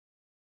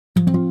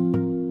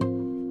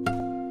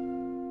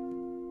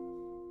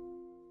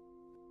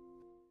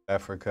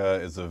Africa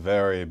is a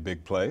very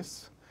big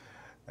place.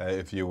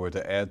 If you were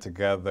to add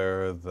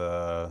together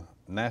the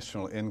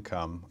national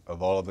income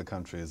of all of the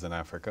countries in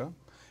Africa,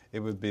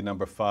 it would be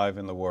number 5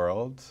 in the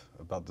world,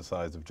 about the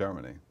size of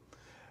Germany.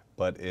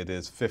 But it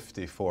is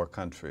 54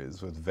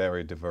 countries with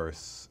very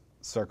diverse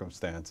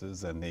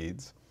circumstances and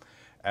needs.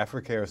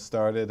 Africare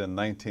started in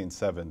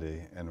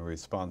 1970 in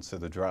response to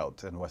the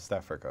drought in West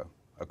Africa,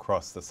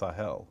 across the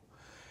Sahel.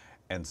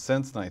 And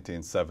since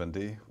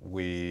 1970,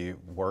 we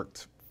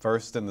worked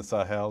first in the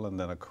Sahel and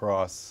then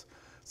across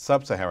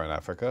sub-Saharan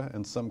Africa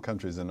and some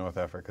countries in North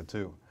Africa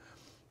too.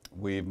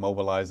 We've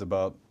mobilized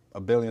about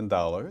 $1 billion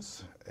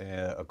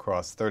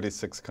across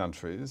 36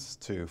 countries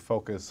to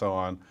focus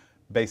on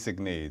basic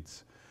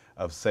needs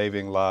of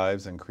saving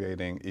lives and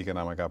creating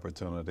economic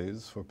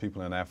opportunities for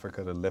people in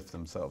Africa to lift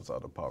themselves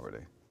out of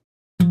poverty.